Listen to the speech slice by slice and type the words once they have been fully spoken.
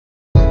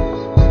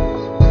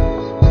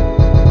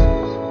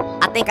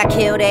think I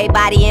killed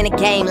everybody in the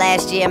game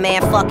last year,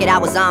 man, fuck it, I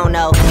was on,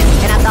 though.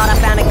 And I thought I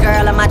found a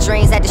girl of my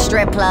dreams at the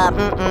strip club,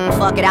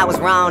 fuck it, I was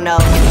wrong, though.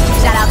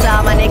 Shout out to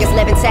all my niggas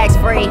living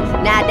tax-free.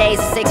 Nowadays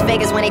it's 6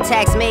 figures when they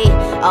text me.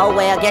 Oh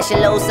well, guess you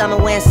lose some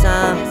and win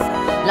some,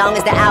 long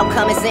as the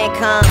outcome is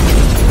income.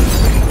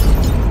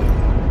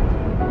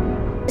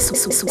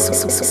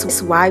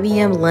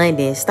 YBM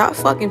London, stop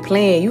fucking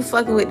playing. You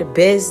fucking with the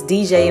best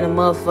DJ in the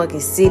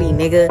motherfucking city,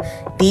 nigga.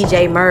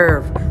 DJ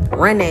Merv,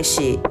 run that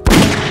shit.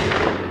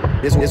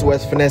 This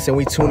West Finesse and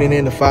we tuning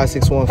in to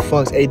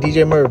 561Funks. Hey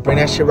DJ Merv, bring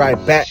that shit right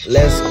back.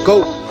 Let's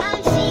go.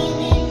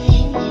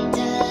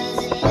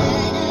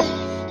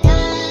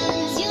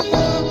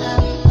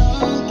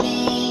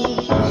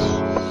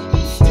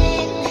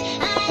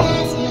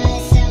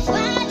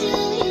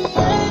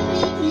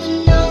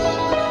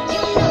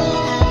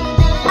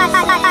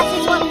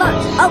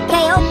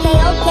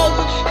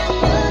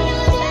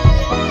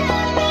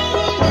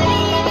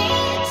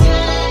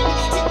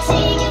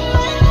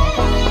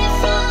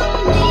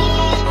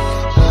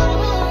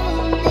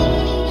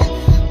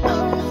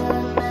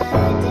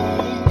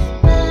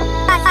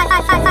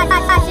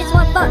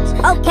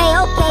 Okay.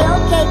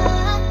 Okay.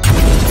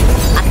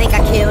 I think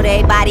I killed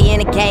everybody in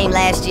the game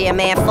last year,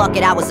 man, fuck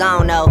it, I was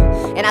on, though.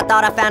 And I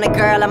thought I found a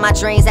girl of my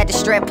dreams at the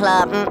strip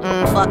club,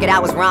 fuck it, I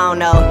was wrong,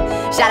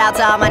 though. Shout out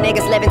to all my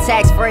niggas living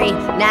tax-free.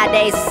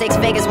 Nowadays it's 6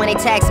 figures when they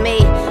text me.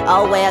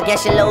 Oh well,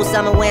 guess you lose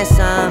some and win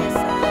some,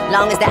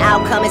 long as the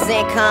outcome is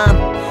income.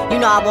 You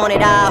know I want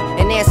it all,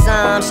 and then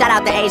some. Shout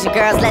out to Asian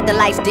girls, let the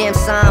lights dim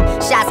some.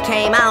 Shots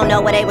came, I don't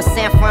know where they was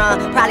sent from.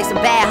 Probably some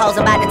bad hoes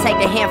I'm about to take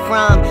the hint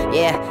from.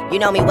 Yeah, you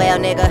know me well,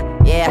 nigga.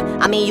 Yeah,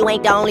 I mean you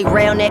ain't the only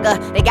real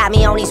nigga. They got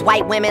me on these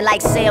white women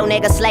like seal,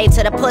 nigga. Slave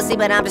to the pussy,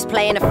 but I'm just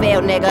playing the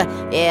field,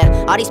 nigga.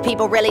 Yeah, all these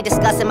people really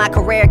discussing my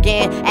career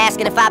again,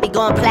 asking if I be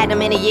going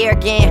platinum in a year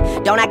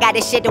again. Don't I got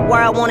this shit the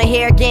world wanna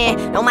hear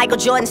again? No Michael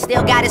Jordan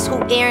still got his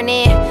hoop earring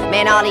in.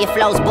 Man, all of your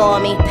flows bore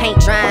me, paint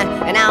drying,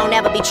 and I don't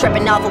ever be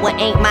tripping off of what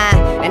ain't mine.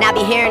 And I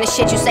be hearing the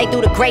shit you say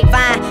through the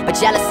grapevine, but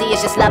jealousy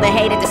is just love and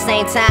hate at the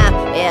same time.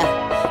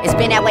 Yeah, it's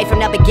been that way from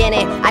the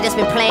beginning. I just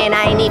been playing,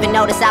 I ain't even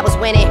noticed I was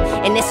winning.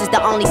 And this is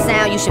the only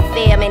sound you should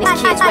fear. Man,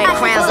 these kids wear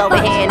crowns over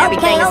here and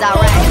everything is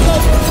alright.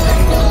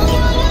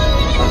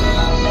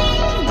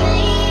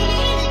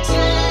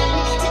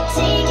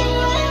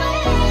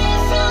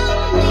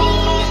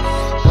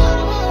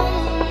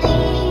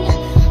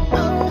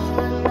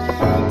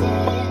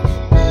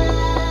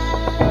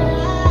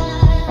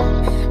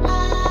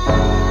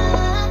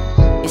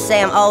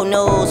 Say I'm old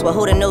news, well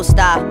who the new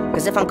star?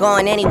 Cause if I'm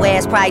going anywhere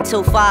it's probably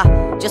too far.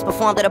 Just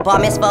performed at a bar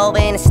mitzvah over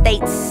in the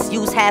States.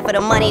 Used half of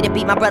the money to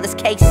beat my brother's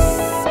case.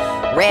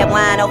 Red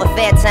wine over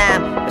fair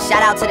time. But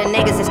shout out to the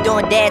niggas that's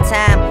doing dead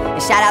time.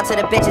 And shout out to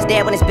the bitches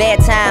dead when it's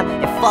bedtime.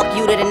 And fuck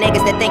you to the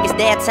niggas that think it's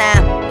their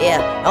time.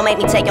 Yeah, don't make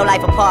me take your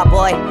life apart,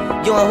 boy.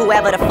 You and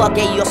whoever the fuck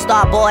gave you your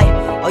star, boy.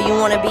 Or you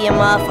wanna be a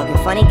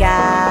motherfucking funny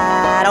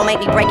guy. Don't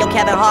make me break your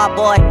Kevin Hart,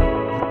 boy.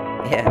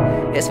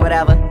 Yeah, it's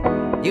whatever.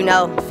 You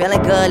know,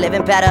 feeling good,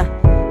 living better.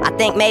 I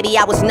think maybe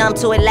I was numb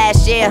to it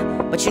last year,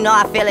 but you know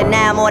I feel it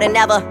now more than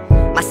ever.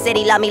 My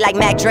city love me like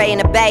Mac Dre in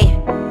the Bay.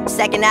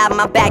 Second album,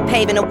 I'm back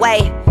paving the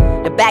way.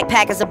 The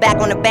backpackers are back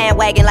on the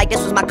bandwagon like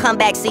this was my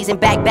comeback season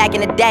back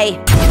in the day.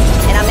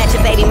 And I met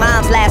your baby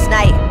moms last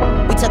night.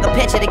 We took a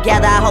picture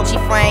together, I hope she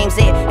frames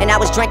it. And I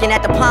was drinking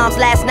at the Palms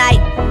last night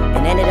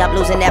and ended up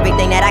losing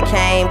everything that I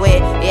came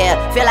with. Yeah,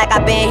 feel like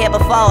I've been here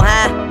before,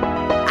 huh?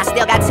 I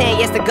still got 10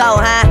 years to go,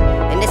 huh?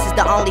 And this is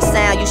the only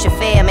sound you should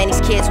fear. Man,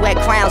 these kids wear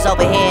crowns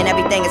over here and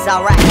everything is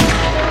alright.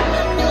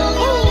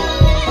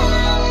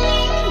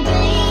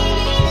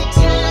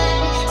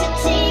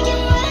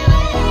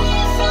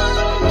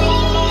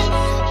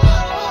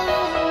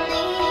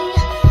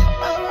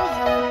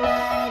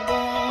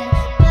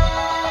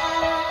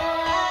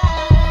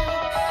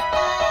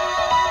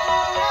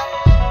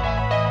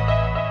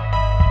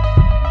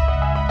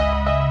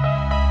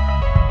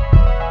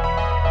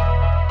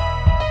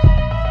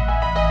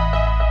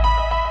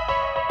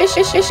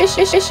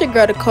 It's your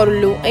girl Dakota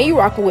Lou, and you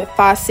rockin' with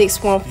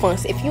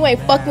 561Funks. If you ain't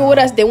fucking with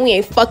us, then we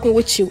ain't fucking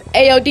with you.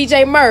 Ayo,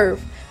 DJ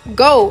Merv,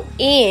 go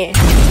in.